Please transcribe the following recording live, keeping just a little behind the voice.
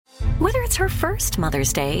Whether it's her first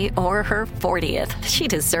Mother's Day or her 40th, she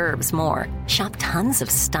deserves more. Shop tons of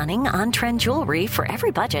stunning on-trend jewelry for every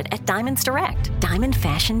budget at Diamonds Direct. Diamond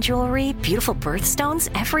fashion jewelry, beautiful birthstones,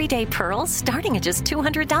 everyday pearls starting at just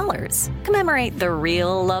 $200. Commemorate the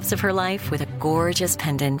real loves of her life with a gorgeous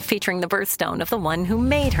pendant featuring the birthstone of the one who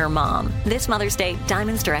made her mom. This Mother's Day,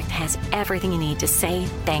 Diamonds Direct has everything you need to say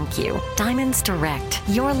thank you. Diamonds Direct.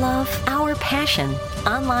 Your love, our passion.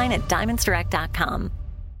 Online at diamondsdirect.com.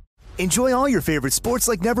 Enjoy all your favorite sports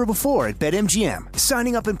like never before at BetMGM.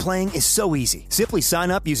 Signing up and playing is so easy. Simply sign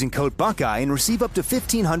up using code Buckeye and receive up to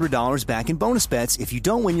 $1,500 back in bonus bets if you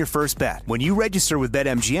don't win your first bet. When you register with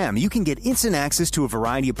BetMGM, you can get instant access to a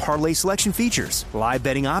variety of parlay selection features, live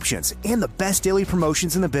betting options, and the best daily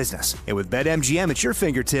promotions in the business. And with BetMGM at your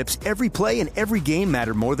fingertips, every play and every game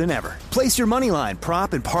matter more than ever. Place your moneyline,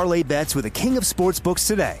 prop, and parlay bets with the king of sportsbooks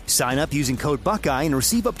today. Sign up using code Buckeye and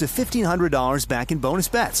receive up to $1,500 back in bonus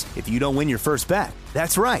bets if you don't win your first bet.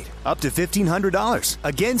 That's right, up to $1,500.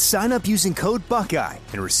 Again, sign up using code Buckeye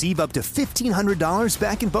and receive up to $1,500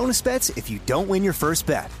 back in bonus bets if you don't win your first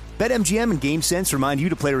bet. BetMGM and GameSense remind you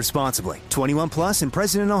to play responsibly. 21 plus and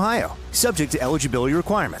present in Ohio. Subject to eligibility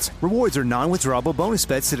requirements. Rewards are non-withdrawable bonus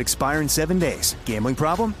bets that expire in 7 days. Gambling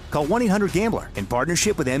problem? Call 1-800-GAMBLER in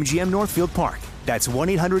partnership with MGM Northfield Park. That's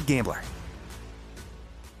 1-800-GAMBLER.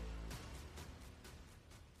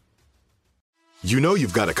 You know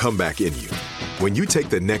you've got a comeback in you. When you take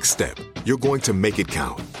the next step, you're going to make it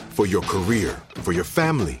count. For your career, for your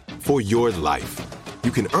family, for your life. You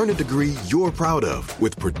can earn a degree you're proud of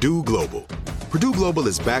with Purdue Global. Purdue Global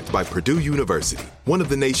is backed by Purdue University, one of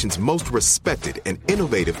the nation's most respected and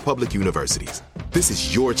innovative public universities. This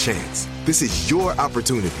is your chance. This is your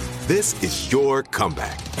opportunity. This is your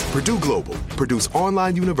comeback. Purdue Global, Purdue's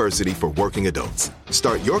online university for working adults.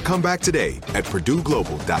 Start your comeback today at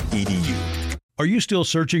purdueglobal.edu. Are you still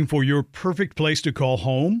searching for your perfect place to call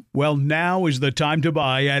home? Well, now is the time to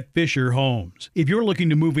buy at Fisher Homes. If you're looking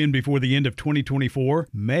to move in before the end of 2024,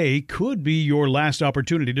 May could be your last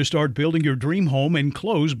opportunity to start building your dream home and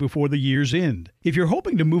close before the year's end. If you're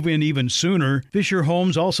hoping to move in even sooner, Fisher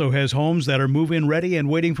Homes also has homes that are move-in ready and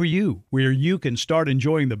waiting for you, where you can start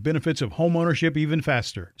enjoying the benefits of homeownership even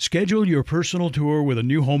faster. Schedule your personal tour with a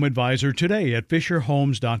new home advisor today at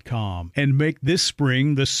FisherHomes.com and make this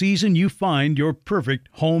spring the season you find your perfect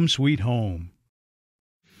home sweet home.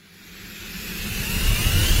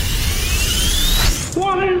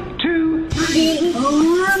 1, 2, 3.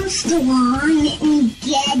 Armstrong and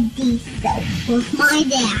Getty Show with my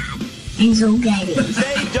dad, Enzo Getty.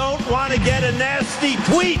 They don't want to get a nasty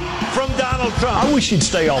tweet from Donald Trump. I wish he'd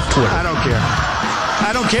stay off Twitter. I don't care.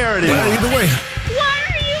 I don't care anymore. Well, either way. Why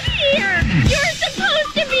are you here? You're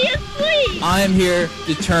supposed to be asleep. I am here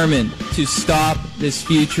determined to stop this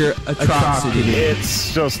future atrocity.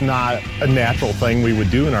 It's just not a natural thing we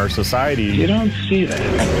would do in our society. You don't see that.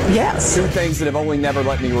 Yes. Two things that have only never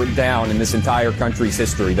let me down in this entire country's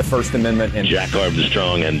history: the First Amendment and Jack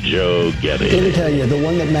Armstrong and Joe Getty. Let me tell you, the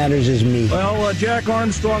one that matters is me. Well, Jack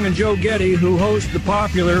Armstrong and Joe Getty, who host the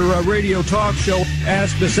popular radio talk show,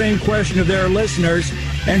 asked the same question of their listeners,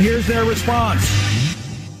 and here's their response.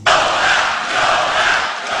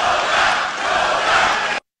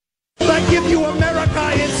 Give you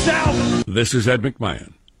America itself. This is Ed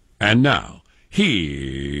McMahon. And now, here's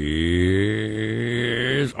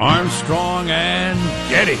Armstrong and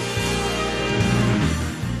Getty.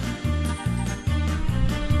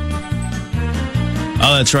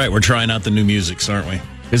 Oh, that's right. We're trying out the new music, aren't we?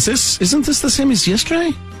 Isn't this the same as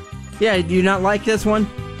yesterday? Yeah, do you not like this one?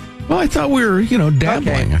 Well, I thought we were, dabbling.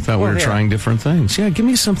 Okay. I thought we were trying different things. Yeah, give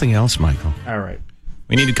me something else, Michael. All right.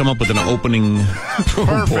 We need to come up with an opening.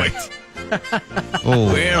 Oh, boy.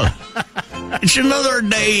 Oh, well, it's another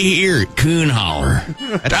day here at Coon Holler.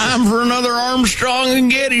 Time for another Armstrong and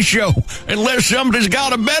Getty show, unless somebody's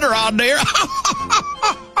got a better idea.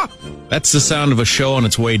 That's the sound of a show on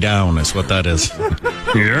its way down, is what that is.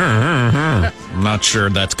 I'm not sure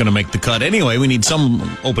that's going to make the cut. Anyway, we need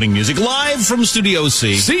some opening music live from Studio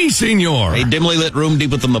C. Si, senor. A dimly lit room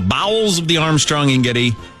deep within the bowels of the Armstrong and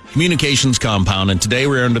Getty Communications compound, and today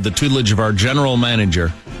we're under the tutelage of our general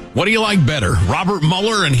manager. What do you like better, Robert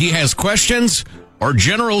Mueller and he has questions, or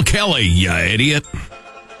General Kelly, you idiot?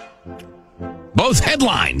 Both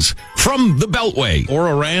headlines from the Beltway. Or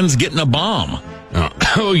Iran's getting a bomb.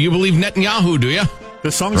 Oh, you believe Netanyahu, do you?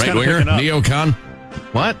 The song's kind of picking up. Neocon.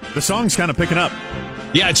 What? The song's kind of picking up.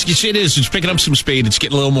 Yeah, it is. It's picking up some speed. It's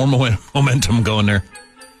getting a little more momentum going there.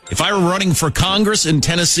 If I were running for Congress in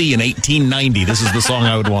Tennessee in 1890, this is the song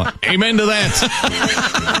I would want. Amen to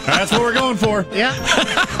that. That's what we're going for. Yeah.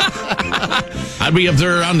 I'd be up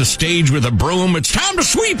there on the stage with a broom. It's time to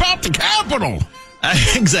sweep out the Capitol.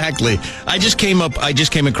 Exactly. I just came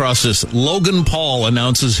across this. Logan Paul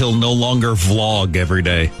announces he'll no longer vlog every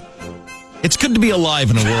day. It's good to be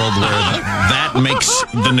alive in a world where that makes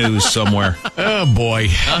the news somewhere. Oh, boy.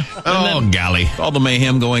 Oh, golly. All the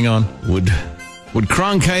mayhem going on. Would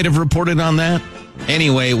Cronkite have reported on that?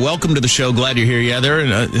 Anyway, welcome to the show. Glad you're here.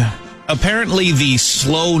 Yeah, apparently the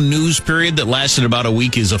slow news period that lasted about a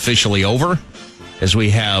week is officially over, as we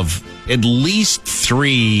have at least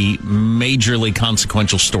 3 majorly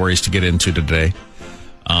consequential stories to get into today.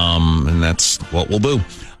 And that's what we'll do.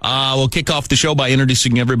 We'll kick off the show by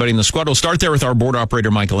introducing everybody in the squad. We'll start there with our board operator,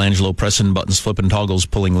 Michelangelo, pressing buttons, flipping toggles,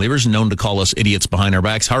 pulling levers, known to call us idiots behind our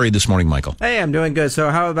backs. How are you this morning, Michael? Hey, I'm doing good. So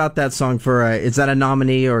how about that song for, is that a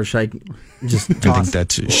nominee or should I just toss? I think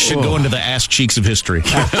that should go into the ass cheeks of history.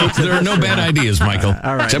 There are no bad ideas, Michael.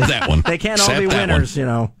 All right. Except that one. They can't all be winners, you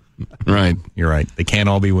know. Right. You're right. They can't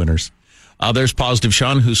all be winners. There's Positive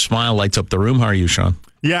Sean, whose smile lights up the room. How are you, Sean?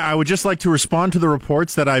 Yeah, I would just like to respond to the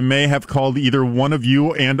reports that I may have called either one of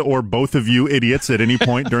you and or both of you idiots at any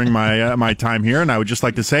point during my my time here, and I would just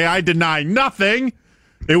like to say I deny nothing.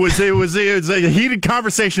 It was a heated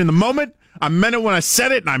conversation in the moment. I meant it when I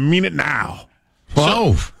said it, and I mean it now.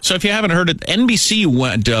 Whoa. So if you haven't heard it, NBC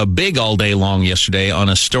went big all day long yesterday on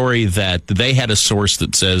a story that they had a source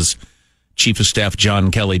that says Chief of Staff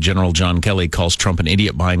John Kelly, General John Kelly, calls Trump an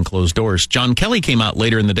idiot behind closed doors. John Kelly came out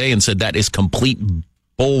later in the day and said that is complete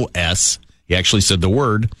bull S. He actually said the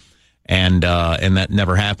word, and that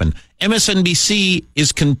never happened. MSNBC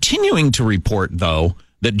is continuing to report, though,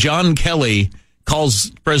 that John Kelly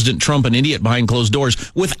calls President Trump an idiot behind closed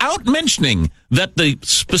doors without mentioning that the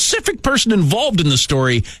specific person involved in the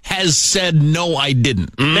story has said, no, I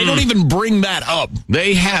didn't. They don't even bring that up.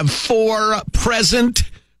 They have 4 present,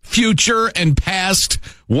 future, and past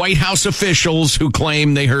White House officials who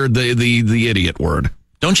claim they heard the idiot word.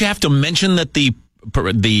 Don't you have to mention that the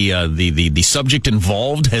subject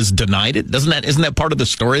involved has denied it? Isn't that part of the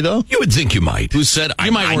story, though? You would think you might. Who said?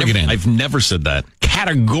 You might work it in. I've never said that.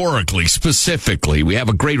 Categorically, specifically. We have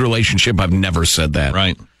a great relationship. I've never said that.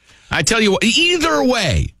 Right. I tell you what, either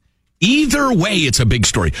way, it's a big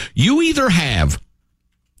story. You either have,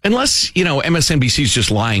 unless, MSNBC is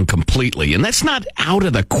just lying completely, and that's not out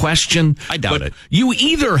of the question. I doubt it. You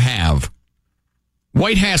either have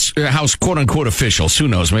White House quote-unquote officials, who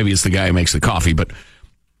knows, maybe it's the guy who makes the coffee, but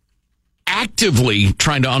actively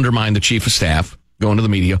trying to undermine the chief of staff, going to the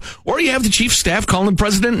media, or you have the chief of staff calling the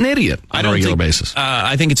president an idiot on a regular basis.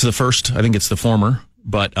 I think it's the first. I think it's the former.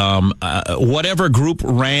 But whatever group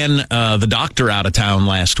ran the doctor out of town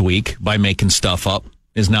last week by making stuff up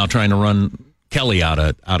is now trying to run Kelly out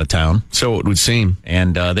of town. So it would seem.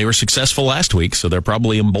 And they were successful last week, so they're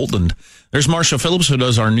probably emboldened. There's Marshall Phillips, who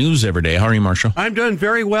does our news every day. How are you, Marshall? I'm doing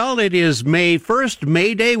very well. It is May 1st,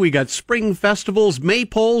 May Day. We got spring festivals,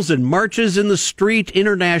 maypoles, and marches in the street,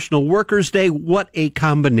 International Workers' Day. What a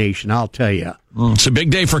combination, I'll tell you. It's a big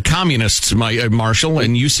day for communists, Marshall,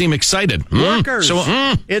 and you seem excited. Workers.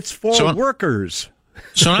 It's for workers.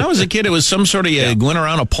 So when I was a kid, it was some sort of you went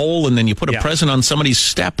around a pole and then you put a present on somebody's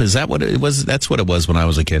step. Is that what it was? That's what it was when I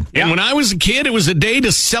was a kid. And when I was a kid, it was a day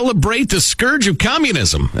to celebrate the scourge of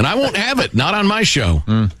communism. And I won't have it. Not on my show.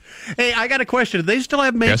 Hey, I got a question. Do they still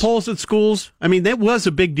have maypoles at schools? I mean, that was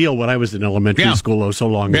a big deal when I was in elementary school so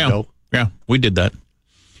long ago. Yeah, we did that.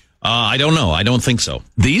 I don't know. I don't think so.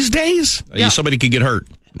 These days? Somebody could get hurt.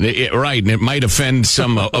 Right, and it might offend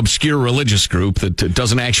some obscure religious group that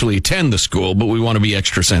doesn't actually attend the school, but we want to be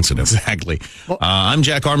extra sensitive. Exactly. I'm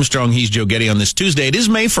Jack Armstrong. He's Joe Getty on this Tuesday. It is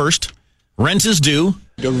May 1st. Rent is due.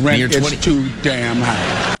 The rent is too damn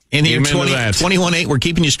high. In the year 21.8, we're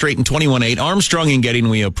keeping you straight in 21.8. Armstrong and Getty, and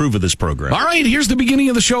we approve of this program. All right, here's the beginning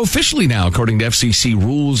of the show officially now, according to FCC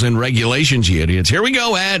rules and regulations, you idiots. Here we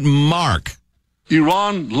go at Mark.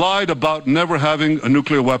 Iran lied about never having a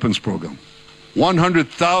nuclear weapons program.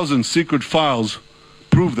 100,000 secret files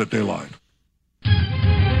prove that they lied.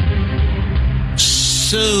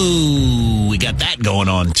 So we got that going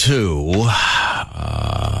on too.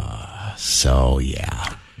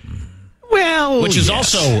 Well, which is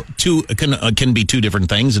also can be two different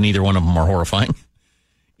things, and either one of them are horrifying.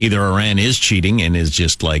 Either Iran is cheating and is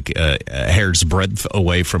just like a hair's breadth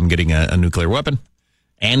away from getting a nuclear weapon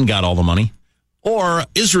and got all the money, or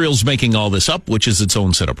Israel's making all this up, which is its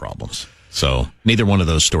own set of problems. So neither one of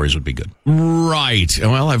those stories would be good. Right.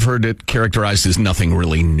 Well, I've heard it characterized as nothing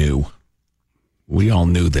really new. We all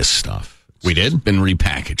knew this stuff. We did? It's been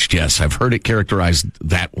repackaged, yes. I've heard it characterized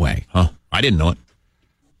that way. Huh. I didn't know it.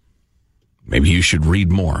 Maybe you should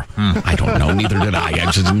read more. I don't know. Neither did I.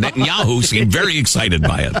 Netanyahu seemed very excited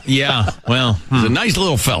by it. Yeah, well. He's a nice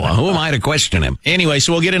little fella. Who am I to question him? Anyway,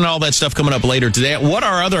 so we'll get into all that stuff coming up later today. What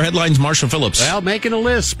are other headlines, Marshall Phillips? Well, making a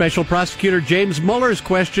list. Special Prosecutor James Mueller's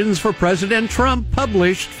questions for President Trump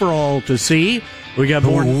published for all to see. We got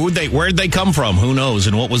more. Where'd they come from? Who knows?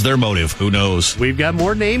 And what was their motive? Who knows? We've got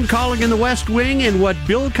more name-calling in the West Wing and what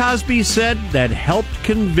Bill Cosby said that helped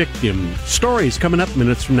convict him. Stories coming up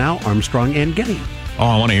minutes from now. Armstrong and Getty. Oh,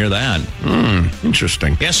 I want to hear that.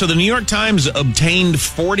 Interesting. Yeah, so the New York Times obtained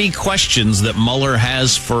 40 questions that Mueller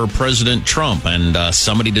has for President Trump, and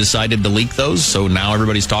somebody decided to leak those, so now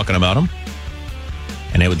everybody's talking about them.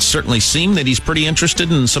 And it would certainly seem that he's pretty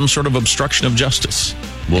interested in some sort of obstruction of justice.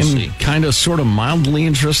 We'll see. Kind of sort of mildly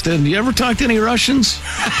interested. You ever talk to any Russians?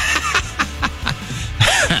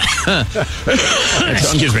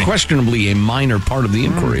 That's unquestionably a minor part of the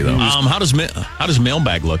inquiry, though. How does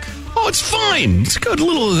mailbag look? Oh, it's fine. It's good. A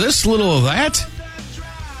little of this, a little of that.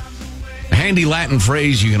 A handy Latin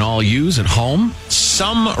phrase you can all use at home.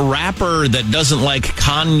 Some rapper that doesn't like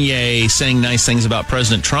Kanye saying nice things about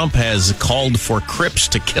President Trump has called for Crips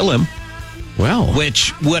to kill him. Well,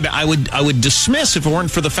 which I would dismiss if it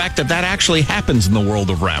weren't for the fact that actually happens in the world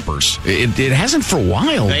of rappers. It hasn't for a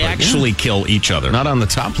while. They actually kill each other. Not on the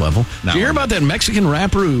top level. No. Did you hear about that Mexican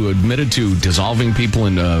rapper who admitted to dissolving people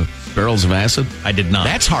in barrels of acid? I did not.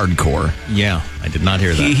 That's hardcore. Yeah, I did not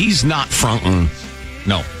hear that. He's not fronting.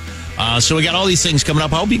 No. So we got all these things coming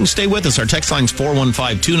up. I hope you can stay with us. Our text line's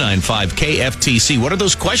 415-295-KFTC. What are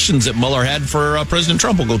those questions that Mueller had for President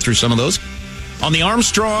Trump? We'll go through some of those on the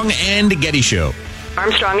Armstrong and Getty Show.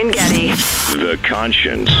 Armstrong and Getty. The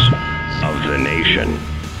conscience of the nation.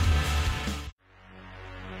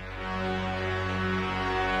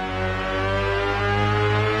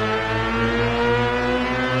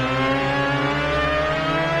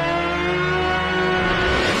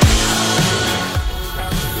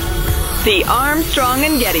 The Armstrong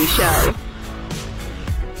and Getty Show.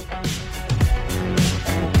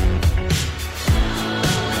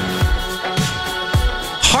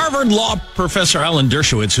 Harvard law professor Alan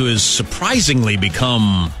Dershowitz, who has surprisingly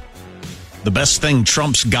become the best thing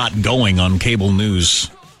Trump's got going on cable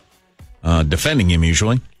news, defending him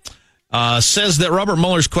usually, says that Robert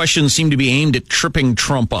Mueller's questions seem to be aimed at tripping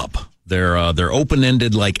Trump up. They're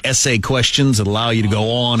open-ended, like essay questions that allow you to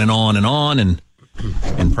go on and on and on and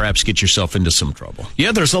perhaps get yourself into some trouble.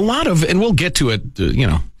 Yeah, there's a lot of, and we'll get to it,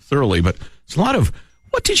 thoroughly, but there's a lot of,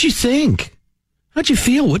 what did you think? How'd you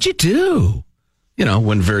feel? What'd you do?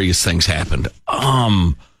 When various things happened.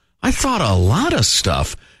 I thought a lot of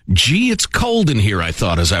stuff. Gee, it's cold in here, I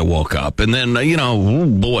thought, as I woke up. And then, oh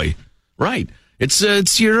boy. Right.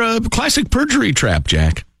 It's your classic perjury trap,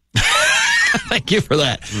 Jack. Thank you for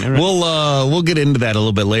that. Right. We'll get into that a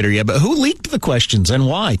little bit later. Yeah, but who leaked the questions and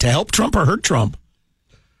why? To help Trump or hurt Trump?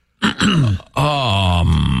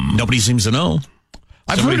 Nobody seems to know.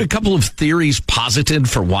 I've heard a couple of theories posited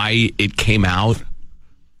for why it came out.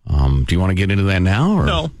 Do you want to get into that now? Or?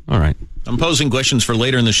 No. All right. I'm posing questions for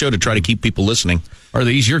later in the show to try to keep people listening. Are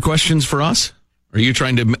these your questions for us? Or are you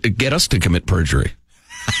trying to get us to commit perjury?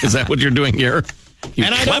 Is that what you're doing here? You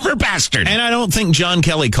clever bastard. And I don't think John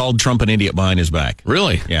Kelly called Trump an idiot behind his back.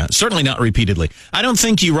 Really? Yeah, certainly not repeatedly. I don't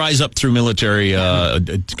think you rise up through military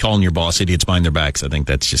calling your boss idiots behind their backs. I think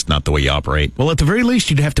that's just not the way you operate. Well, at the very least,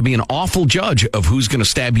 you'd have to be an awful judge of who's going to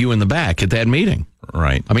stab you in the back at that meeting.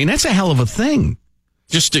 Right. I mean, that's a hell of a thing.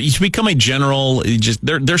 Just to become a general,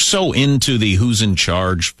 they're so into the who's in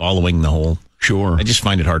charge, following the whole. Sure. I just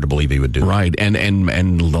find it hard to believe he would do. Right, and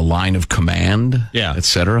the line of command, yeah,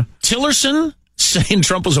 etc. Tillerson saying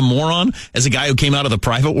Trump was a moron as a guy who came out of the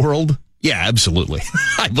private world. Yeah, absolutely.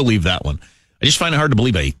 I believe that one. I just find it hard to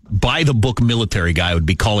believe a by-the-book military guy would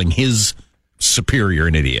be calling his superior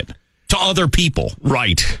an idiot to other people.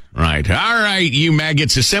 Right. All right, you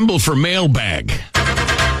maggots, assemble for mailbag.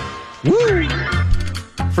 Woo!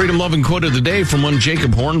 Freedom-loving quote of the day from one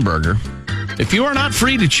Jacob Hornberger. If you are not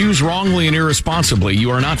free to choose wrongly and irresponsibly, you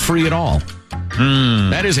are not free at all.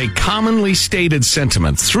 That is a commonly stated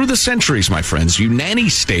sentiment. Through the centuries, my friends, you nanny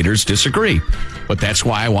staters disagree. But that's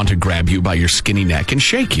why I want to grab you by your skinny neck and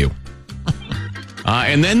shake you.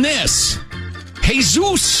 And then this.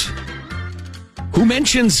 Jesus, who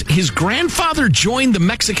mentions his grandfather joined the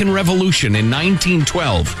Mexican Revolution in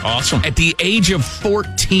 1912. Awesome. At the age of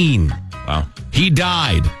 14. Wow. He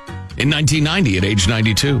died in 1990 at age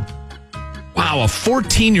 92. Wow, a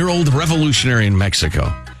 14-year-old revolutionary in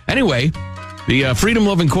Mexico. Anyway, the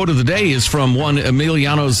freedom-loving quote of the day is from one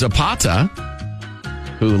Emiliano Zapata.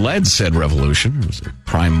 who led said revolution, was a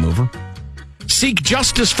prime mover. Seek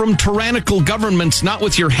justice from tyrannical governments, not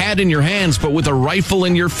with your hat in your hands, but with a rifle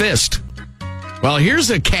in your fist. Well, here's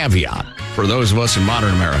a caveat for those of us in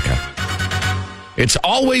modern America. It's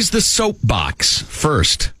always the soapbox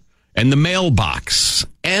first, and the mailbox,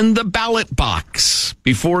 and the ballot box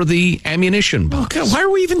before the ammunition box. Okay, why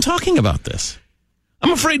are we even talking about this?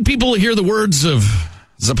 I'm afraid people will hear the words of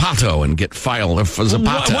Zapato and get filed.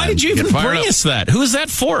 Zapata. Why did you even bring us that? Who is that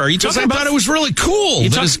for? Are you talking about? I thought it was really cool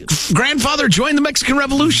that his grandfather joined the Mexican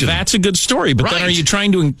Revolution. That's a good story, but then are you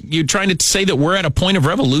trying to say that we're at a point of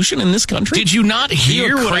revolution in this country? Did you not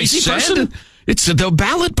hear what I said? Person? It's the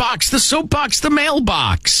ballot box, the soapbox, the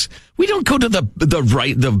mailbox. We don't go to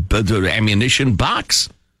the ammunition box.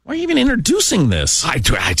 Why are you even introducing this?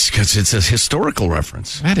 It's because it's a historical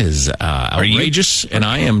reference. That is outrageous, and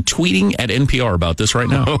I am tweeting at NPR about this right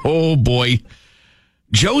now. Oh, boy.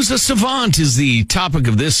 Joe's a savant is the topic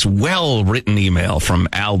of this well-written email from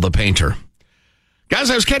Al the Painter. Guys,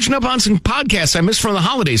 I was catching up on some podcasts I missed from the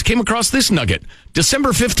holidays. Came across this nugget. December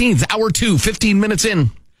 15th, hour 2, 15 minutes in.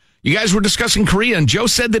 You guys were discussing Korea, and Joe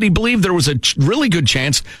said that he believed there was a really good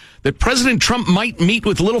chance that President Trump might meet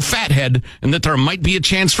with Little Fathead and that there might be a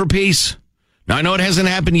chance for peace. Now, I know it hasn't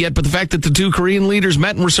happened yet, but the fact that the two Korean leaders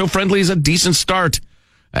met and were so friendly is a decent start.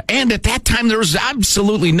 And at that time, there was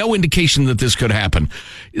absolutely no indication that this could happen.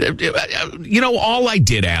 You know, all I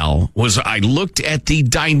did, Al, was I looked at the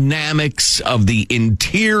dynamics of the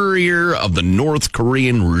interior of the North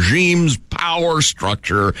Korean regime's power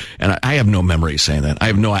structure, and I have no memory of saying that.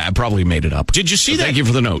 I probably made it up. Did you see that? Thank you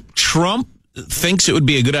for the note. Trump thinks it would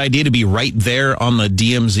be a good idea to be right there on the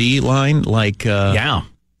DMZ line, like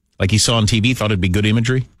he saw on TV, thought it'd be good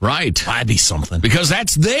imagery. Right. That'd be something. Because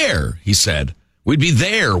that's there, he said. We'd be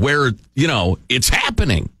there where, it's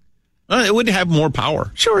happening. It would have more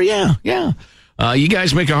power. Sure, yeah. You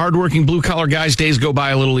guys make a hardworking blue-collar guy's days go by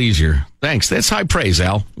a little easier. Thanks. That's high praise,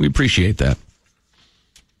 Al. We appreciate that.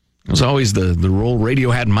 It was always the role radio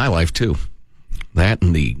had in my life, too. That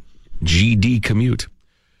and the GD commute.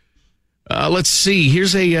 Let's see.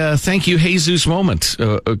 Here's a thank you, Jesus moment,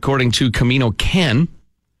 according to Camino Ken.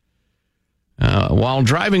 While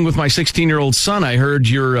driving with my 16-year-old son, I heard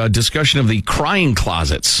your discussion of the crying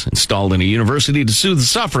closets installed in a university to soothe the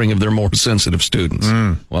suffering of their more sensitive students.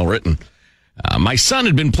 Well written. My son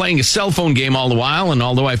had been playing a cell phone game all the while, and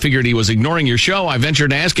although I figured he was ignoring your show, I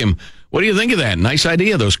ventured to ask him, what do you think of that? Nice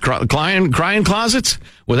idea, those crying closets?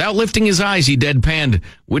 Without lifting his eyes, he deadpanned,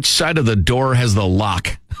 which side of the door has the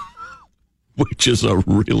lock? Which is a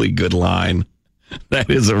really good line. That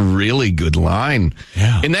is a really good line.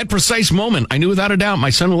 Yeah. In that precise moment, I knew without a doubt my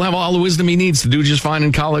son will have all the wisdom he needs to do just fine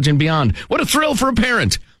in college and beyond. What a thrill for a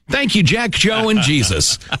parent. Thank you, Jack, Joe, and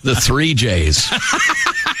Jesus. The 3 J's.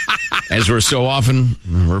 As we're so often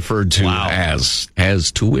referred to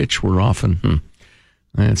as to which we're often.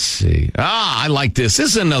 Let's see. I like this.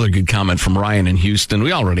 This is another good comment from Ryan in Houston.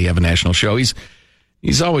 We already have a national show.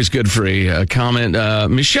 He's always good for a comment.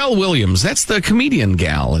 Michelle Williams, that's the comedian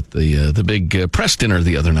gal at the big press dinner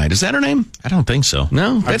the other night. Is that her name? I don't think so.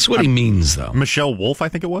 No? That's what he means, though. Michelle Wolf, I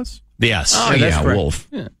think it was. Yes. Oh, yeah, Wolf.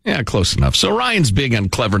 Yeah, close enough. So Ryan's big on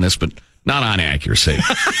cleverness, but not on accuracy.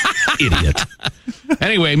 Idiot.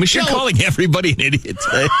 Anyway, Michelle... You're calling everybody an idiot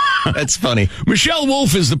today. That's funny. Michelle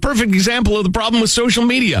Wolf is the perfect example of the problem with social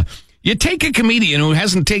media. You take a comedian who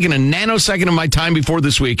hasn't taken a nanosecond of my time before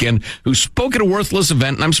this weekend, who spoke at a worthless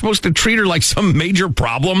event, and I'm supposed to treat her like some major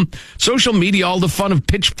problem? Social media, all the fun of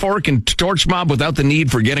pitchfork and torch mob without the need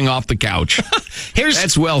for getting off the couch.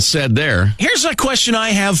 That's well said there. Here's a question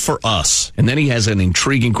I have for us. And then he has an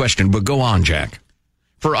intriguing question, but go on, Jack.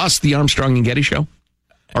 For us, the Armstrong and Getty Show?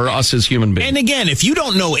 Or us as human beings? And again, if you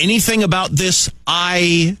don't know anything about this,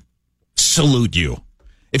 I salute you.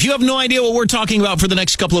 If you have no idea what we're talking about for the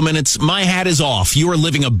next couple of minutes, my hat is off. You are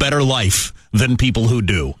living a better life than people who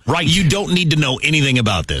do. Right. You don't need to know anything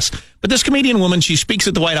about this. But this comedian woman, she speaks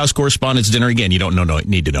at the White House Correspondents' Dinner. Again, you don't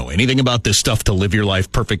need to know anything about this stuff to live your life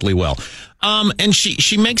perfectly well. And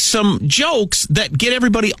she makes some jokes that get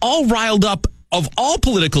everybody all riled up of all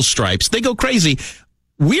political stripes. They go crazy.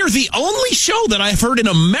 We're the only show that I've heard in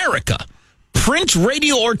America, print,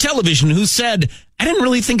 radio, or television, who said, I didn't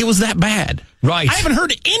really think it was that bad. Right. I haven't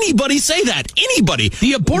heard anybody say that. Anybody.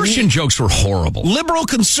 The abortion jokes were horrible. Liberal,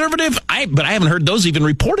 conservative, but I haven't heard those even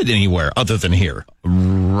reported anywhere other than here.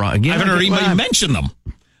 Right. Yeah, I haven't heard anybody mention them.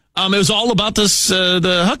 It was all about this,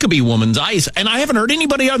 the Huckabee woman's eyes, and I haven't heard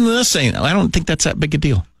anybody other than this saying, I don't think that's that big a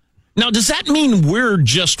deal. Now, does that mean we're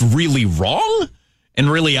just really wrong and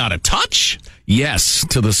really out of touch? Yes,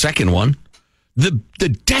 to the second one. the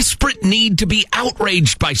desperate need to be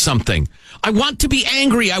outraged by something. I want to be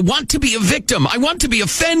angry. I want to be a victim. I want to be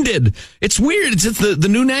offended. It's weird. It's the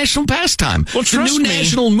new national pastime. Well, the new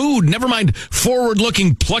national mood. Never mind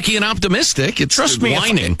forward-looking, plucky, and optimistic. It's trust me,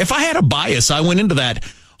 whining. If I had a bias, I went into that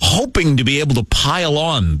hoping to be able to pile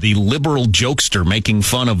on the liberal jokester making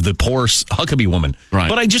fun of the poor Huckabee woman. Right.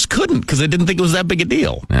 But I just couldn't because I didn't think it was that big a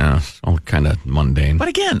deal. Yeah, it's all kind of mundane. But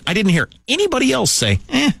again, I didn't hear anybody else say,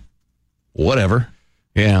 whatever.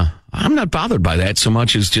 Yeah, I'm not bothered by that so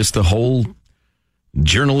much as just the whole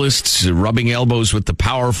journalists rubbing elbows with the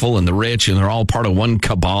powerful and the rich, and they're all part of one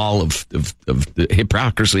cabal of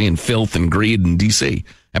hypocrisy and filth and greed in D.C.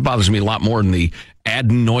 That bothers me a lot more than the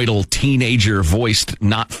adenoidal teenager-voiced,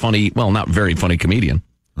 not very funny comedian.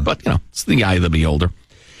 But, it's the eye of the beholder.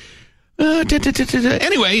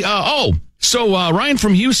 Anyway, so Ryan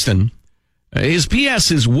from Houston, his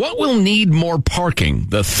PS is, what will need more parking?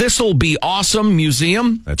 The Thistle Be Awesome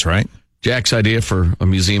Museum? That's right. Jack's idea for a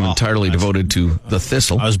museum entirely devoted to the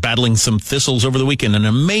thistle. I was battling some thistles over the weekend. An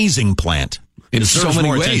amazing plant. In so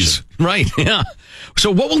many ways. Right, yeah.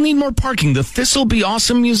 So what will need more parking? The Thistle Be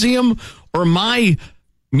Awesome Museum or my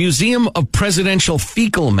Museum of Presidential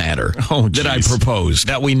Fecal Matter that I proposed?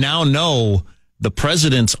 That we now know the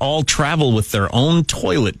presidents all travel with their own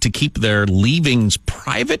toilet to keep their leavings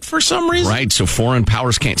private for some reason. Right, so foreign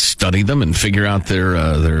powers can't study them and figure out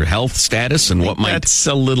their health status and what might... That's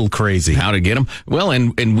a little crazy. How to get them. Well,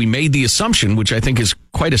 and we made the assumption, which I think is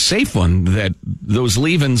quite a safe one, that those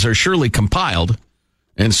leavings are surely compiled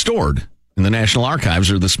and stored in the National Archives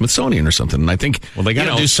or the Smithsonian or something. And I think... Well, they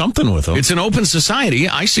got to do something with them. It's an open society.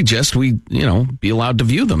 I suggest we, be allowed to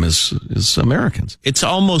view them as Americans. It's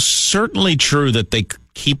almost certainly true that they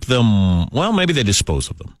keep them... Well, maybe they dispose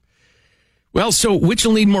of them. Well, so which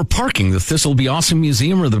will need more parking? The Thistle Be Awesome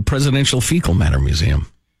Museum or the Presidential Fecal Matter Museum?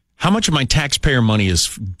 How much of my taxpayer money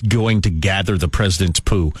is going to gather the president's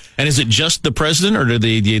poo? And is it just the president, or do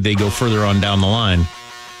they go further on down the line?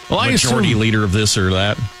 Well, Majority leader of this or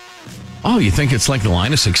that? Oh, you think it's like the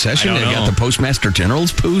line of succession? They got the Postmaster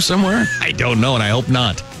General's poo somewhere? I don't know, and I hope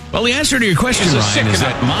not. Well, the answer to your question, Ryan, is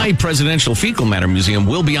that my Presidential Fecal Matter Museum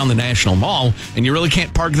will be on the National Mall, and you really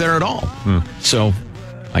can't park there at all. So,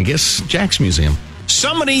 I guess Jack's Museum.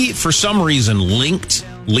 Somebody, for some reason, leaked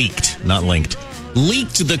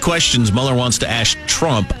the questions Mueller wants to ask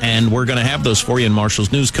Trump, and we're going to have those for you in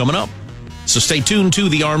Marshall's News coming up. So stay tuned to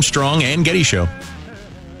the Armstrong and Getty Show.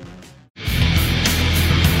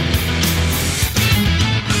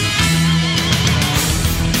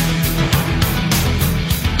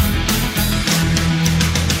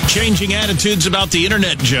 Changing attitudes about the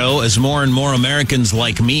internet, Joe, as more and more Americans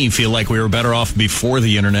like me feel like we were better off before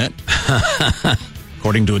the internet,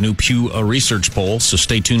 according to a new Pew Research poll. So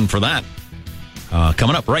stay tuned for that.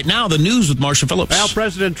 Coming up right now, the news with Marshall Phillips. Well,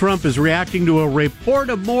 President Trump is reacting to a report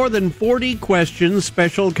of more than 40 questions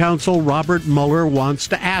special counsel Robert Mueller wants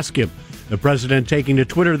to ask him. The president taking to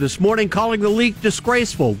Twitter this morning, calling the leak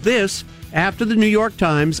disgraceful. This after the New York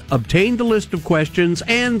Times obtained a list of questions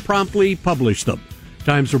and promptly published them.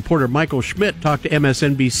 Times reporter Michael Schmidt talked to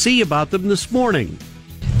MSNBC about them this morning.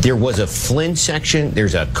 There was a Flynn section,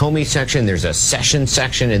 there's a Comey section, there's a Sessions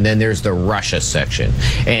section, and then there's the Russia section.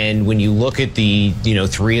 And when you look at the,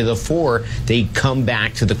 3 of the 4, they come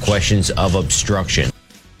back to the questions of obstruction.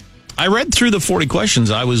 I read through the 40 questions.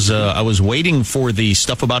 I was waiting for the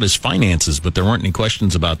stuff about his finances, but there weren't any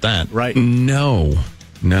questions about that. Right.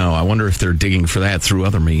 No, I wonder if they're digging for that through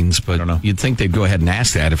other means, but I don't know. You'd think they'd go ahead and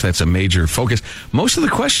ask that if that's a major focus. Most of the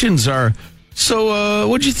questions are, so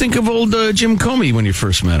what'd you think of old Jim Comey when you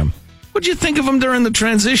first met him? What'd you think of him during the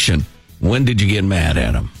transition? When did you get mad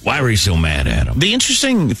at him? Why were you so mad at him? The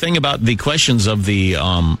interesting thing about the questions of the,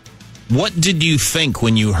 what did you think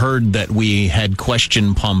when you heard that we had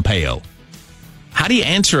questioned Pompeo? How do you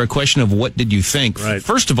answer a question of what did you think? Right.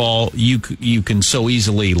 First of all, you can so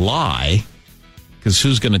easily lie. Because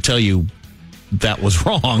who's going to tell you that was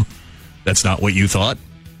wrong? That's not what you thought.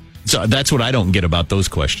 So that's what I don't get about those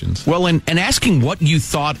questions. Well, and asking what you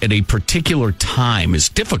thought at a particular time is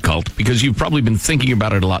difficult because you've probably been thinking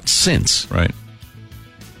about it a lot since. Right.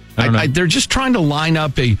 They're just trying to line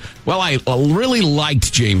up I really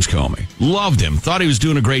liked James Comey. Loved him. Thought he was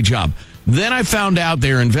doing a great job. Then I found out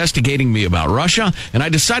they were investigating me about Russia, and I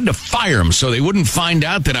decided to fire him so they wouldn't find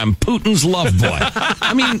out that I'm Putin's love boy.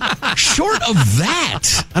 I mean, short of that,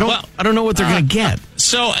 I don't know what they're going to get.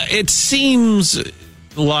 So it seems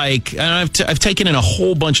like, and I've taken in a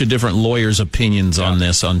whole bunch of different lawyers' opinions on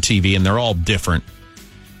this on TV, and they're all different,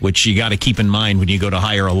 which you got to keep in mind when you go to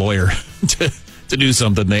hire a lawyer to do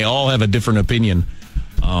something. They all have a different opinion.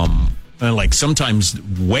 like sometimes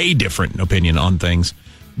way different opinion on things.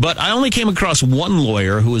 But I only came across one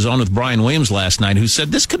lawyer who was on with Brian Williams last night who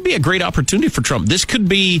said this could be a great opportunity for Trump. This could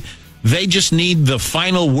be, they just need the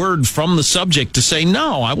final word from the subject to say,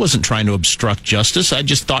 no, I wasn't trying to obstruct justice. I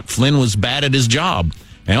just thought Flynn was bad at his job.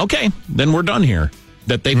 And okay, then we're done here.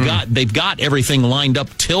 That they've got everything lined up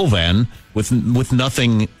till then with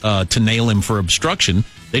nothing to nail him for obstruction.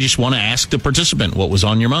 They just want to ask the participant what was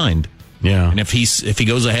on your mind. Yeah. And if he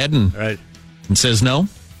goes ahead and says no,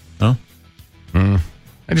 I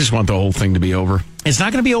just want the whole thing to be over. It's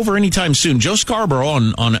not going to be over anytime soon. Joe Scarborough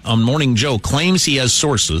on Morning Joe claims he has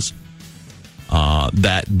sources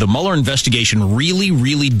that the Mueller investigation really,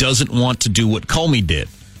 really doesn't want to do what Comey did.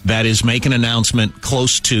 That is, make an announcement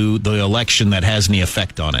close to the election that has any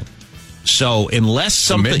effect on it. So unless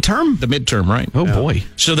something... The midterm, right. Oh, boy.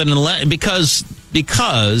 So then because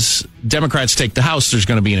Democrats take the House, there's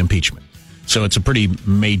going to be an impeachment. So it's a pretty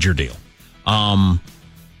major deal.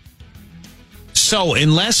 So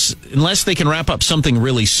unless they can wrap up something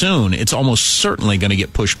really soon, it's almost certainly going to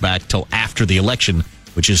get pushed back till after the election,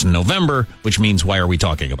 which is in November, which means why are we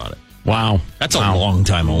talking about it? Wow. That's a long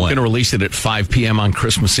time away. Going to release it at 5 p.m. on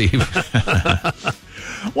Christmas Eve.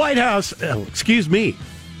 White House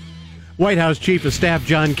Chief of Staff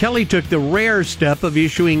John Kelly took the rare step of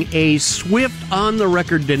issuing a swift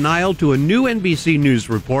on-the-record denial to a new NBC News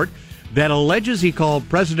report that alleges he called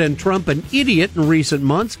President Trump an idiot in recent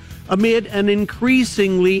months amid an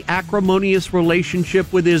increasingly acrimonious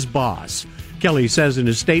relationship with his boss. Kelly says in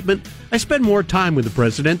his statement, I spend more time with the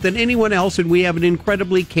president than anyone else, and we have an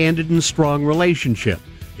incredibly candid and strong relationship.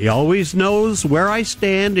 He always knows where I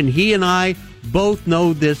stand, and he and I both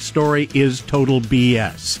know this story is total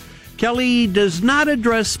BS. Kelly does not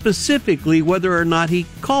address specifically whether or not he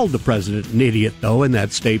called the president an idiot, though, in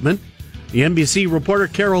that statement. The NBC reporter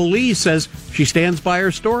Carol Lee says she stands by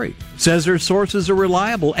her story, says her sources are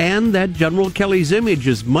reliable, and that General Kelly's image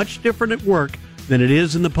is much different at work than it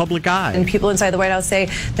is in the public eye. And people inside the White House say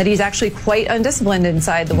that he's actually quite undisciplined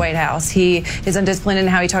inside the White House. He is undisciplined in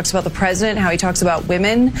how he talks about the president, how he talks about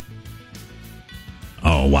women.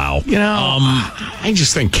 Oh, wow. You know, I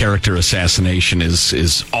just think character assassination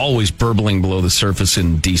is always burbling below the surface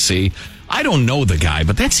in D.C. I don't know the guy,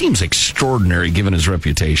 but that seems extraordinary given his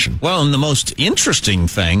reputation. Well, and the most interesting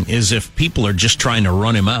thing is if people are just trying to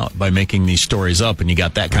run him out by making these stories up, and you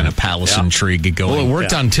got that kind of palace intrigue going. Well, it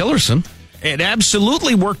worked on Tillerson. It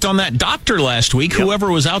absolutely worked on that doctor last week. Yep. Whoever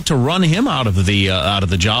was out to run him out of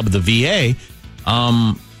the job of the VA.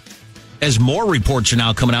 As more reports are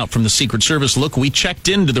now coming out from the Secret Service, look, we checked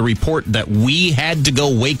into the report that we had to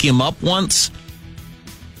go wake him up once.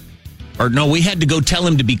 Or no, we had to go tell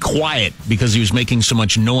him to be quiet because he was making so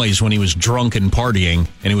much noise when he was drunk and partying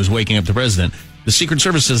and he was waking up the president. The Secret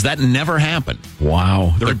Service says that never happened.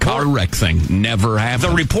 Wow. The car wreck thing never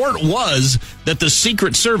happened. The report was that the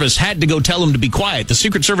Secret Service had to go tell him to be quiet. The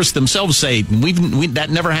Secret Service themselves say that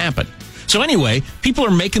never happened. So anyway, people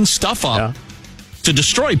are making stuff up to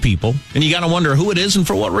destroy people, and you got to wonder who it is and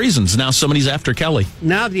for what reasons. Now somebody's after Kelly.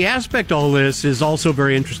 Now, the aspect of all this is also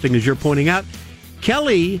very interesting, as you're pointing out.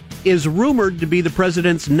 Kelly is rumored to be the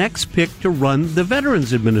president's next pick to run the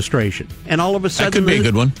Veterans Administration. And all of a sudden, that could be a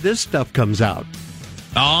good one. This stuff comes out.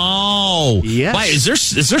 Oh. Yes. Why, is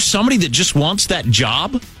there somebody that just wants that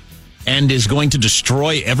job and is going to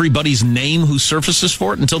destroy everybody's name who surfaces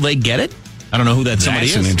for it until they get it? I don't know who that somebody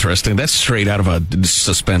is. That's interesting. That's straight out of a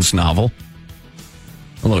suspense novel.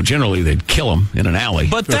 Although generally they'd kill him in an alley.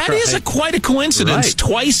 But that is quite a coincidence.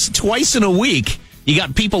 Right. Twice in a week, you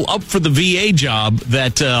got people up for the VA job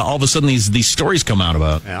that all of a sudden these stories come out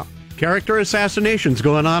about. Yeah. Character assassinations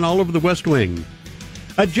going on all over the West Wing.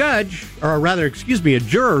 A juror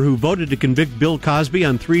who voted to convict Bill Cosby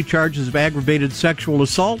on 3 charges of aggravated sexual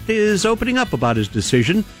assault is opening up about his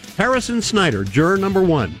decision. Harrison Snyder, juror number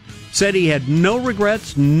 1, said he had no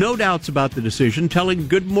regrets, no doubts about the decision, telling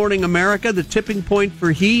Good Morning America the tipping point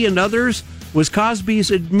for he and others was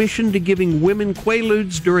Cosby's admission to giving women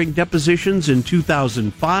quaaludes during depositions in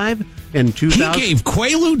 2005 and 2000. He gave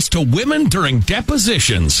quaaludes to women during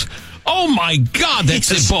depositions. Oh, my God,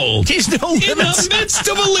 that's bold. He's no limits. In the midst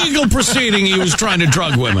of a legal proceeding, he was trying to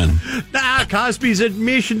drug women. Cosby's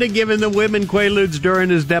admission to giving the women quaaludes during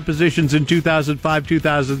his depositions in 2005,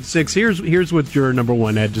 2006. Here's what juror number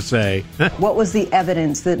 1 had to say. What was the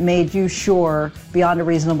evidence that made you sure, beyond a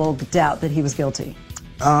reasonable doubt, that he was guilty?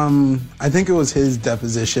 I think it was his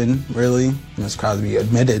deposition, really. Ms. Cosby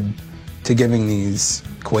admitted to giving these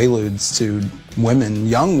quaaludes to women,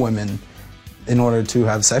 young women, in order to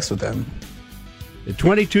have sex with them. The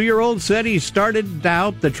 22-year-old said he started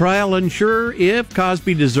out the trial unsure if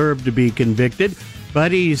Cosby deserved to be convicted.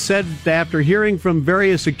 But he said after hearing from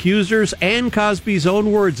various accusers and Cosby's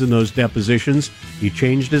own words in those depositions, he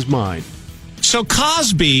changed his mind. So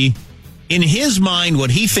Cosby, in his mind,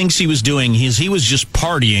 what he thinks he was doing is he was just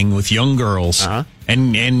partying with young girls.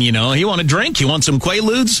 And you know, he wanted a drink, he wanted some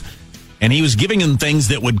Quaaludes, and he was giving them things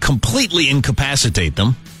that would completely incapacitate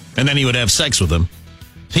them, and then he would have sex with them.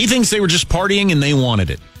 He thinks they were just partying and they wanted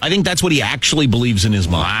it. I think that's what he actually believes in his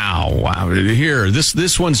mind. Wow. Here,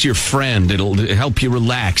 this one's your friend. It'll help you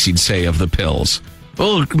relax, he'd say, of the pills.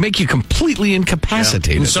 Well, it'll make you completely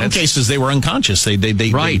incapacitated. In some cases, they were unconscious. They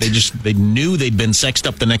knew they'd been sexed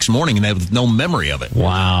up the next morning and they had no memory of it.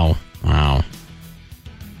 Wow.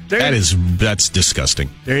 That's disgusting.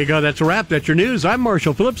 There you go. That's a wrap. That's your news. I'm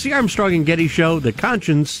Marshall Phillips, the Armstrong and Getty Show, the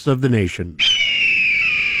conscience of the nation.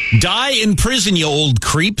 Die in prison, you old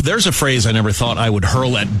creep. There's a phrase I never thought I would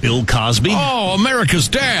hurl at Bill Cosby. Oh, America's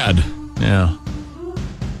dad. Yeah.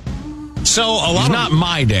 So He's not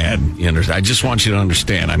my dad. You understand? I just want you to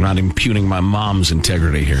understand. I'm not impugning my mom's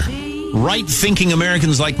integrity here. Right-thinking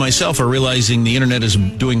Americans like myself are realizing the internet is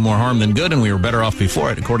doing more harm than good, and we were better off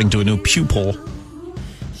before it, according to a new Pew poll.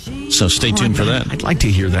 So stay tuned for that. I'd like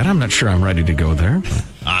to hear that. I'm not sure I'm ready to go there.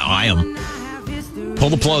 I am. Pull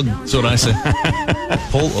the plug. That's what I say.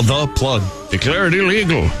 Pull the plug. Declare it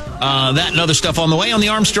illegal. That and other stuff on the way on the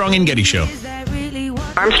Armstrong and Getty Show.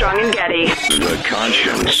 Armstrong and Getty. The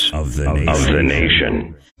conscience of the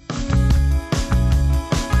nation.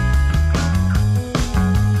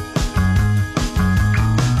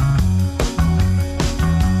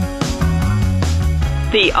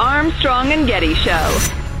 The Armstrong and Getty Show.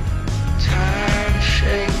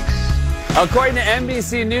 According to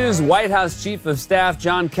NBC News, White House Chief of Staff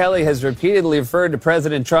John Kelly has repeatedly referred to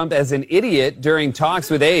President Trump as an idiot during talks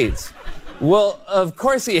with aides. Well, of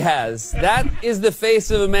course he has. That is the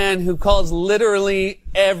face of a man who calls literally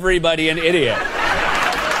everybody an idiot.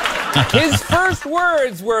 His first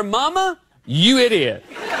words were, "Mama, you idiot."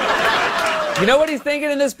 You know what he's thinking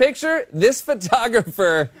in this picture? This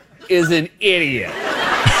photographer is an idiot.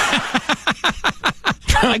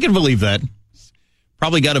 I can believe that.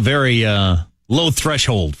 Probably got a very low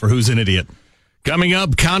threshold for who's an idiot. Coming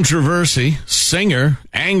up, controversy. Singer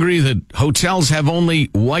angry that hotels have only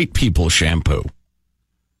white people shampoo.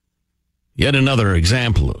 Yet another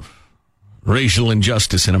example of racial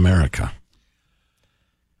injustice in America.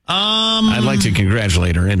 I'd like to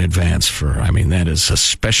congratulate her in advance that is a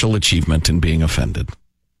special achievement in being offended.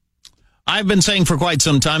 I've been saying for quite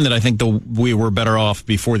some time that I think we were better off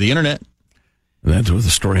before the internet. That's what the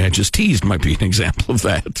story I just teased might be an example of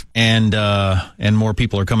that. And more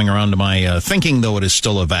people are coming around to my thinking, though it is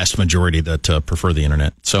still a vast majority that prefer the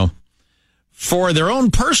internet. So for their own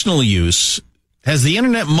personal use, has the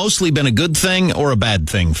internet mostly been a good thing or a bad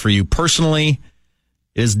thing for you personally?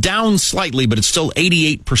 It is down slightly, but it's still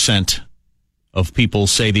 88% of people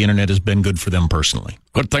say the internet has been good for them personally.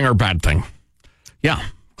 Good thing or bad thing? Yeah,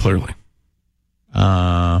 clearly.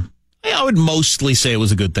 I would mostly say it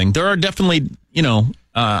was a good thing. There are definitely,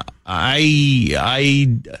 I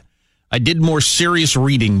did more serious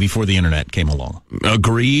reading before the internet came along.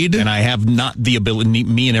 Agreed. And I have not the ability,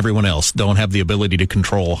 me and everyone else don't have the ability to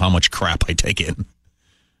control how much crap I take in.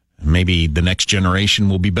 Maybe the next generation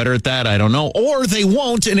will be better at that. I don't know. Or they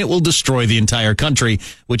won't, and it will destroy the entire country,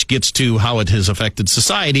 which gets to how it has affected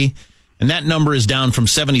society. And that number is down from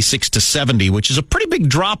 76 to 70, which is a pretty big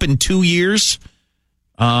drop in 2 years.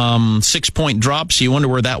 6-point drop, so you wonder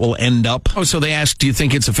where that will end up. Oh, so they asked, do you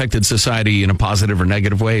think it's affected society in a positive or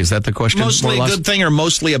negative way? Is that the question? Mostly a good thing or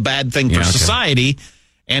mostly a bad thing for society,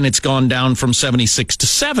 and it's gone down from 76 to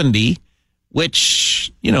 70,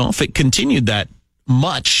 which, if it continued that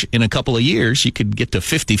much in a couple of years, you could get to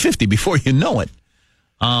 50-50 before you know it.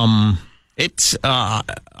 I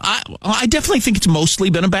definitely think it's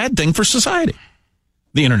mostly been a bad thing for society,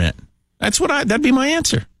 the internet. That'd be my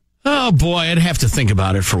answer. Oh, boy, I'd have to think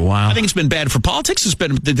about it for a while. I think it's been bad for politics. I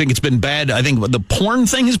think it's been bad. I think the porn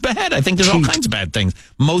thing is bad. I think there's all kinds of bad things.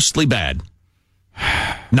 Mostly bad.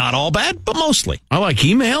 Not all bad, but mostly. I like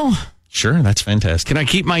email. Sure, that's fantastic. Can I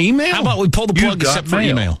keep my email? How about we pull the plug except for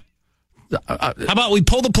email? How about we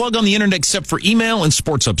pull the plug on the internet except for email and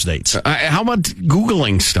sports updates? How about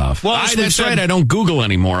Googling stuff? Well, that's right. I don't Google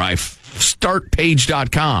anymore. I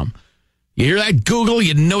startpage.com. You hear that, Google,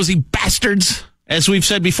 you nosy bastards? As we've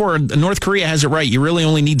said before, North Korea has it right. You really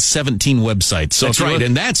only need 17 websites. So that's right,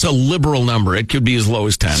 and that's a liberal number. It could be as low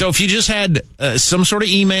as 10. So if you just had some sort of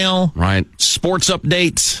email, right, sports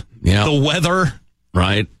updates, the weather,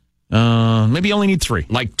 right, maybe you only need 3.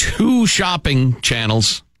 Like 2 shopping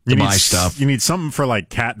channels to buy stuff. You need something for like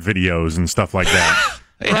cat videos and stuff like that.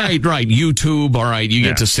 Right. YouTube, all right, you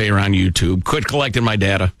get to stay around YouTube. Quit collecting my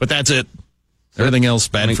data. But that's it. Everything else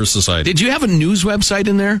bad for society. Did you have a news website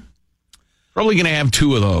in there? Probably going to have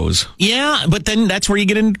 2 of those. Yeah, but then that's where you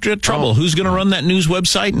get into trouble. Who's going to run that news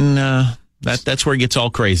website? And that's where it gets all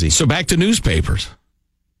crazy. So back to newspapers.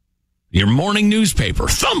 Your morning newspaper,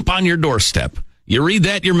 thump on your doorstep. You read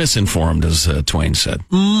that, you're misinformed, as Twain said.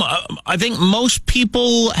 I think most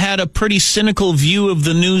people had a pretty cynical view of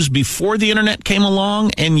the news before the internet came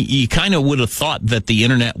along, and you kind of would have thought that the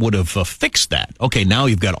internet would have fixed that. Okay, now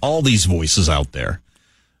you've got all these voices out there.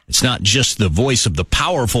 It's not just the voice of the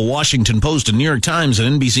powerful Washington Post and New York Times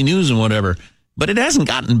and NBC News and whatever, but it hasn't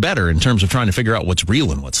gotten better in terms of trying to figure out what's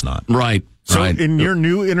real and what's not. Right. So in your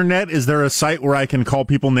new internet, is there a site where I can call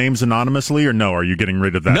people names anonymously, or no? Are you getting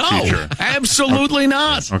rid of that feature? No, absolutely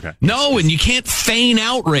not. Okay. No, and you can't feign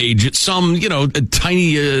outrage at some,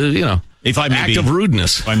 tiny, act of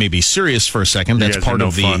rudeness. If I may be serious for a second, that's part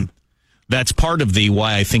of the fun. That's part of the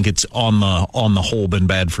why I think it's on the whole been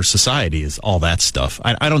bad for society is all that stuff.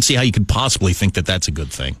 I don't see how you could possibly think that that's a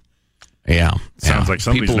good thing. Yeah. Sounds like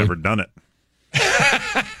somebody's never done it.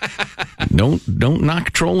 Don't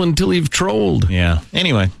knock troll until you've trolled. Yeah.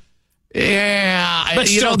 Anyway. Yeah. But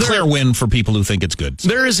still a clear win for people who think it's good.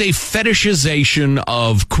 There is a fetishization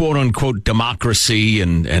of quote unquote democracy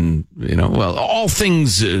and all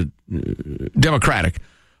things democratic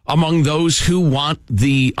among those who want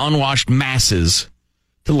the unwashed masses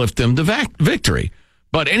to lift them to victory.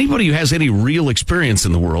 But anybody who has any real experience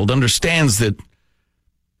in the world understands that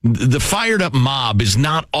the fired up mob is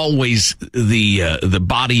not always the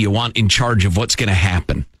body you want in charge of what's going to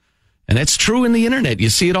happen. And that's true in the internet. You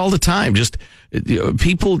see it all the time. Just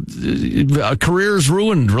people, careers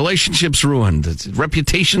ruined, relationships ruined,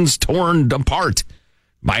 reputations torn apart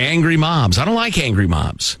by angry mobs. I don't like angry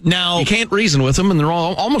mobs. Now, you can't reason with them, and they're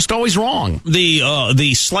almost always wrong.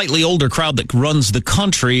 The slightly older crowd that runs the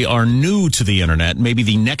country are new to the internet. Maybe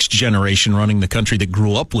the next generation running the country that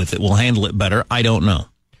grew up with it will handle it better. I don't know.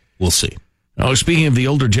 We'll see. Oh, speaking of the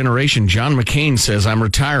older generation, John McCain says, I'm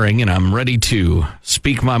retiring and I'm ready to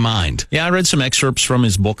speak my mind. Yeah, I read some excerpts from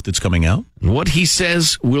his book that's coming out. And what he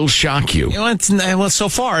says will shock you. Well, so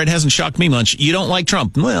far, it hasn't shocked me much. You don't like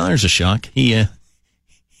Trump. Well, there's a shock. He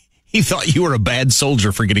thought you were a bad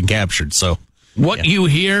soldier for getting captured, so. What you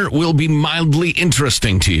hear will be mildly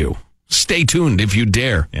interesting to you. Stay tuned if you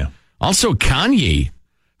dare. Yeah. Also, Kanye,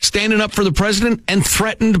 standing up for the president and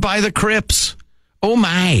threatened by the Crips. Oh,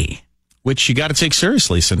 my. Which you got to take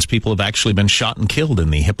seriously since people have actually been shot and killed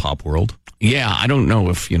in the hip-hop world. Yeah, I don't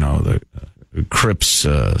know if, the Crips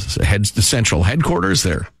the central headquarters,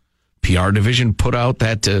 their PR division put out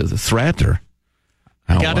that threat or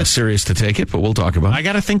how serious to take it, but we'll talk about it. I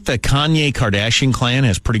got to think the Kanye Kardashian clan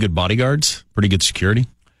has pretty good bodyguards, pretty good security,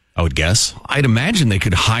 I would guess. I'd imagine they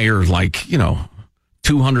could hire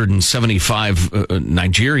 275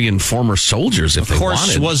 Nigerian former soldiers if they wanted. Of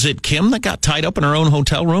course, was it Kim that got tied up in her own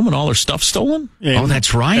hotel room and all her stuff stolen? Yeah,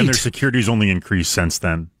 that's right. And their security's only increased since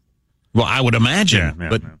then. Well, I would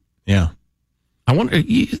imagine. Yeah. I wonder,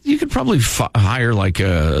 you could probably hire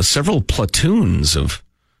several platoons of,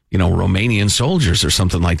 Romanian soldiers or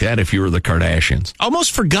something like that if you were the Kardashians.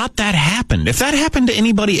 Almost forgot that happened. If that happened to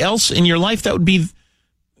anybody else in your life, that would be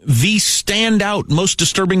the standout, most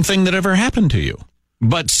disturbing thing that ever happened to you.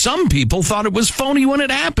 But some people thought it was phony when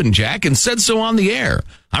it happened, Jack, and said so on the air.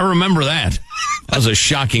 I remember that. That was a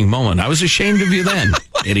shocking moment. I was ashamed of you then,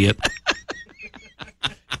 idiot.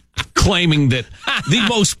 Claiming that the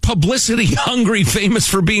most publicity-hungry, famous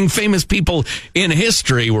for being famous people in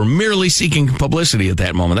history were merely seeking publicity at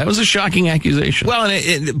that moment. That was a shocking accusation. Well,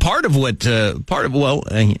 and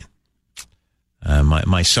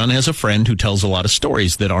my son has a friend who tells a lot of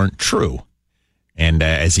stories that aren't true. And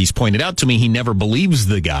as he's pointed out to me, he never believes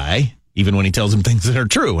the guy, even when he tells him things that are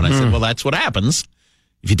true. And I said, well, that's what happens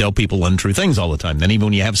if you tell people untrue things all the time. Then even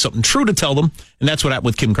when you have something true to tell them, and that's what happened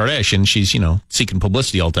with Kim Kardashian. She's, seeking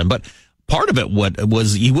publicity all the time. But part of it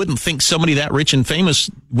was you wouldn't think somebody that rich and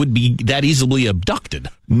famous would be that easily abducted.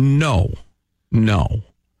 No.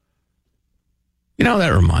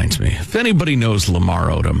 That reminds me. If anybody knows Lamar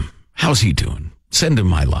Odom, how's he doing? Send him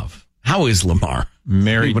my love. How is Lamar?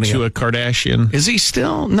 Married to a Kardashian. Is he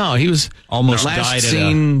still? No, he was almost last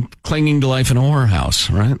seen clinging to life in a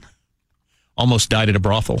whorehouse, right? Almost died at a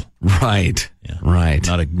brothel. Right. Yeah. Right.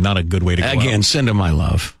 Not a good way to go Again, out. Send him my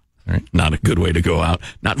love. Right. Not a good way to go out.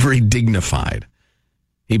 Not very dignified.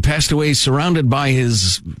 He passed away surrounded by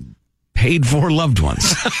his paid-for loved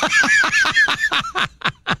ones.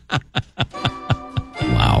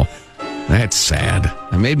 Wow. That's sad.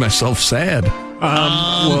 I made myself sad.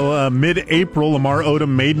 Mid-April, Lamar Odom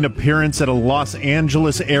made an appearance at a Los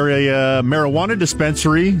Angeles area marijuana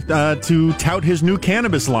dispensary to tout his new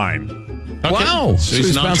cannabis line. Okay. Wow. So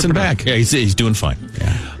he's bouncing back. Yeah, he's doing fine.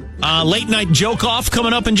 Yeah. Late night joke off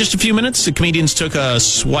coming up in just a few minutes. The comedians took a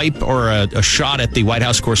swipe or a shot at the White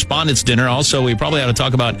House Correspondents' Dinner. Also, we probably ought to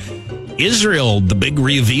talk about Israel, the big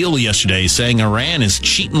reveal yesterday, saying Iran is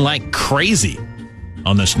cheating like crazy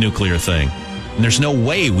on this nuclear thing. And there's no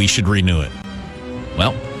way we should renew it.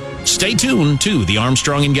 Well, stay tuned to the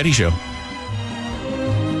Armstrong and Getty Show.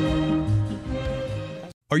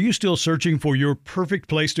 Are you still searching for your perfect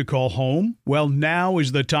place to call home? Well, now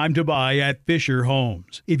is the time to buy at Fisher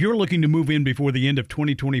Homes. If you're looking to move in before the end of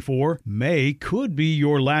 2024, May could be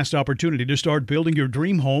your last opportunity to start building your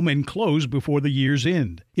dream home and close before the year's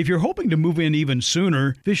end. If you're hoping to move in even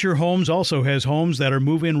sooner, Fisher Homes also has homes that are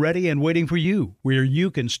move-in ready and waiting for you, where you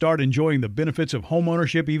can start enjoying the benefits of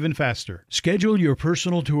homeownership even faster. Schedule your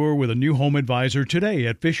personal tour with a new home advisor today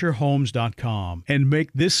at FisherHomes.com and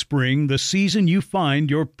make this spring the season you find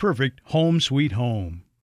your perfect home sweet home.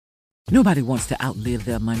 Nobody wants to outlive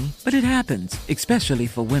their money, but it happens, especially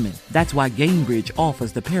for women. That's why Gainbridge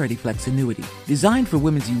offers the Parity Flex annuity, designed for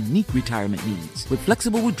women's unique retirement needs, with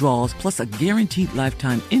flexible withdrawals plus a guaranteed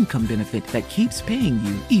lifetime income benefit that keeps paying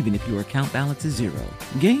you even if your account balance is zero.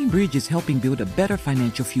 Gainbridge is helping build a better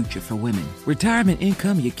financial future for women. Retirement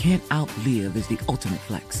income you can't outlive is the ultimate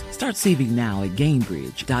flex. Start saving now at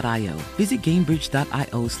Gainbridge.io. Visit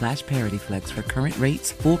Gainbridge.io/ParityFlex for current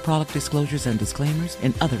rates, full product disclosures and disclaimers,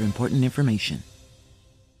 and other important information.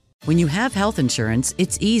 When you have health insurance,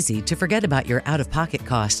 it's easy to forget about your out-of-pocket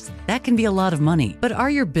costs. That can be a lot of money. But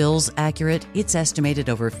are your bills accurate? It's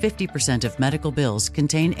estimated over 50% of medical bills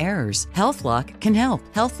contain errors. HealthLock can help.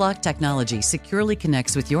 HealthLock technology securely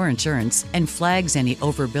connects with your insurance and flags any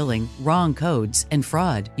overbilling, wrong codes, and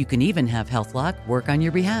fraud. You can even have HealthLock work on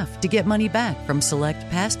your behalf to get money back from select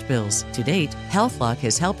past bills. To date, HealthLock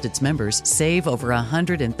has helped its members save over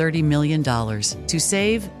 $130 million. To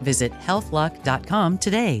save, visit healthlock.com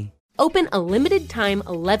today. Open a limited-time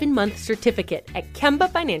 11-month certificate at Kemba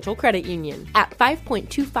Financial Credit Union. At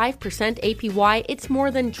 5.25% APY, it's more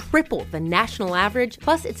than triple the national average,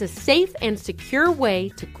 plus it's a safe and secure way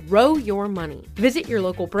to grow your money. Visit your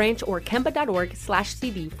local branch or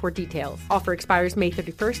kemba.org/CD for details. Offer expires May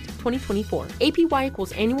 31st, 2024. APY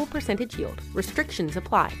equals annual percentage yield. Restrictions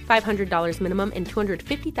apply. $500 minimum and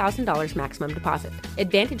 $250,000 maximum deposit.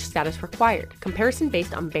 Advantage status required. Comparison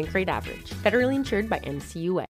based on bank rate average. Federally insured by NCUA.